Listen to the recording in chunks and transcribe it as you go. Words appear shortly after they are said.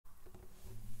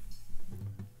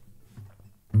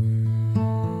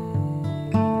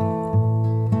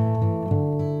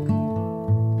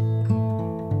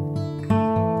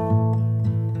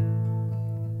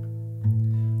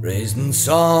and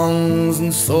songs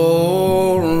and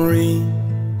story,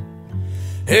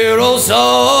 heroes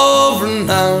of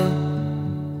renown,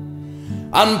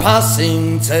 and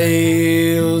passing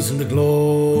tales and the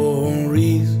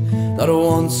glories that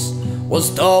once was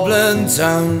Dublin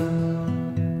town.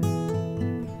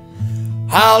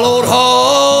 Hallowed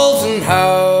halls and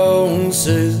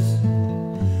houses,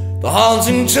 the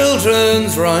haunting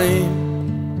children's rhyme,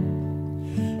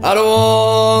 that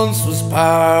once was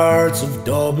part of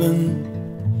Dublin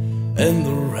in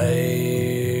the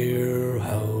rare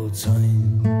old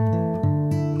time.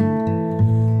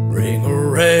 Ring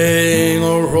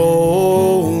a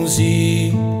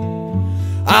rosy,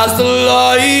 as the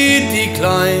light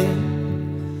declined,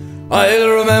 I'll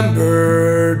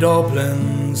remember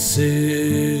Dublin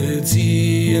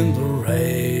city in the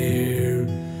rare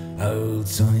old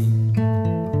time.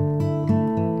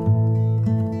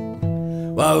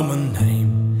 Well, my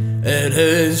name, it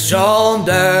is Sean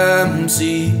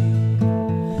Dempsey,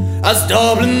 as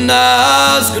Dublin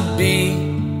as could be,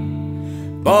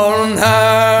 born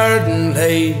hard and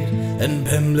laid in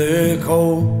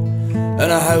Pimlico,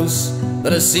 in a house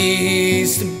that has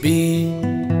ceased to be.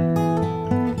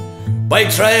 By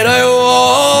trade I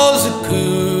was a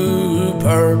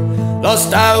cooper,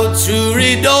 lost out to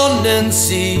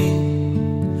redundancy,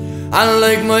 and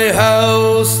like my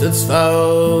house that's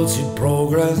fell to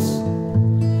progress,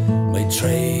 my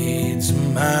trade's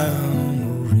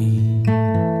memory.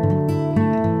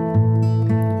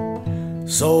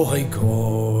 So I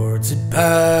courted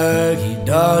Peggy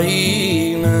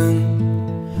Diamond,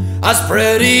 as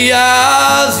pretty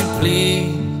as you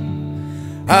please,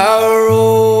 our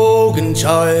Rogan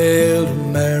child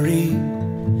Mary,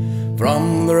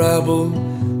 from the rebel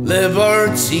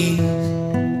liberties.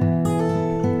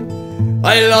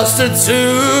 I lost her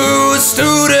to a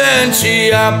student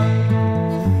chap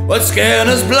with skin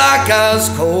as black as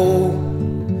coal,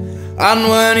 and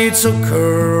when he took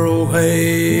her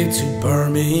away to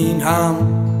Birmingham,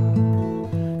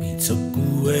 he took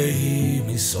away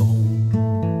my soul.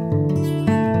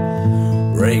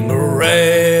 Ring a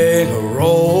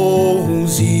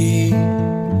rosy,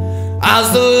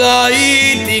 as the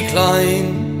light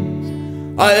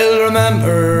declined, I'll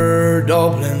remember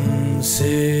Dublin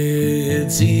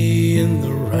city in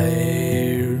the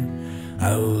rare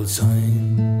old time.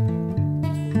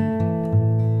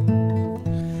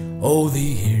 Oh, the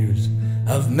years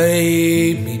have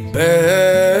made me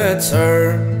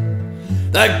better,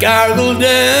 that gargle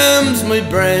dims my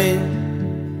brain,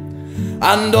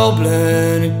 and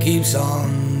Dublin, it keeps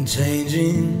on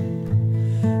changing,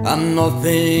 and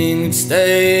nothing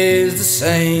stays the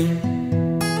same.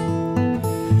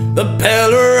 The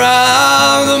pillar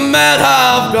and the Met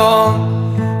have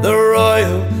gone, the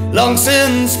Royal long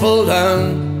since pulled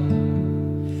down,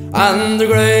 and the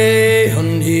grey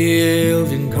unhealed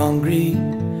in concrete,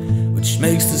 which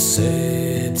makes the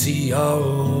city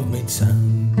of my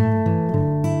town.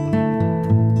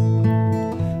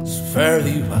 So fare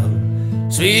thee well,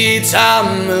 sweet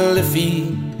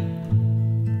Tamiliffy,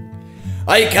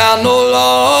 I can no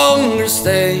longer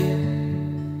stay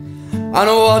and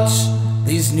watch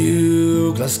these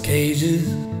new glass cages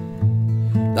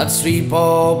that sweep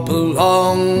up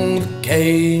along the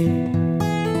quay.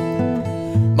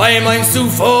 My mind's too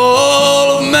full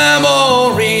of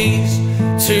memories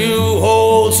to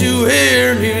hold to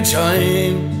hear new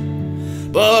chimes,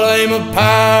 but I'm a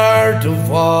part of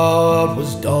what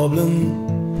was Dublin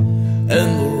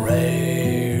in the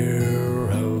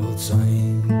rare old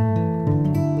time.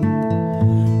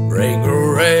 Ring a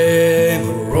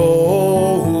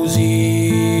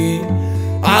rosy,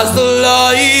 as the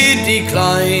light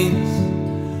declines,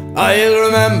 I'll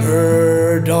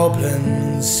remember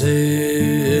Dublin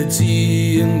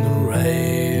city in the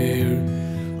rare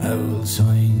old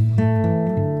time.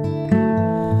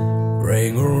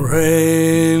 Ring a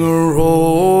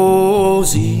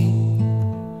rosy,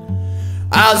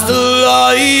 as the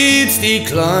lights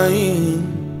decline,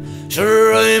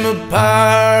 sure I'm a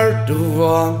part of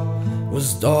what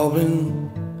was Dublin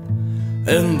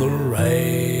in the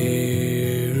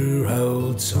rare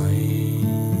old time.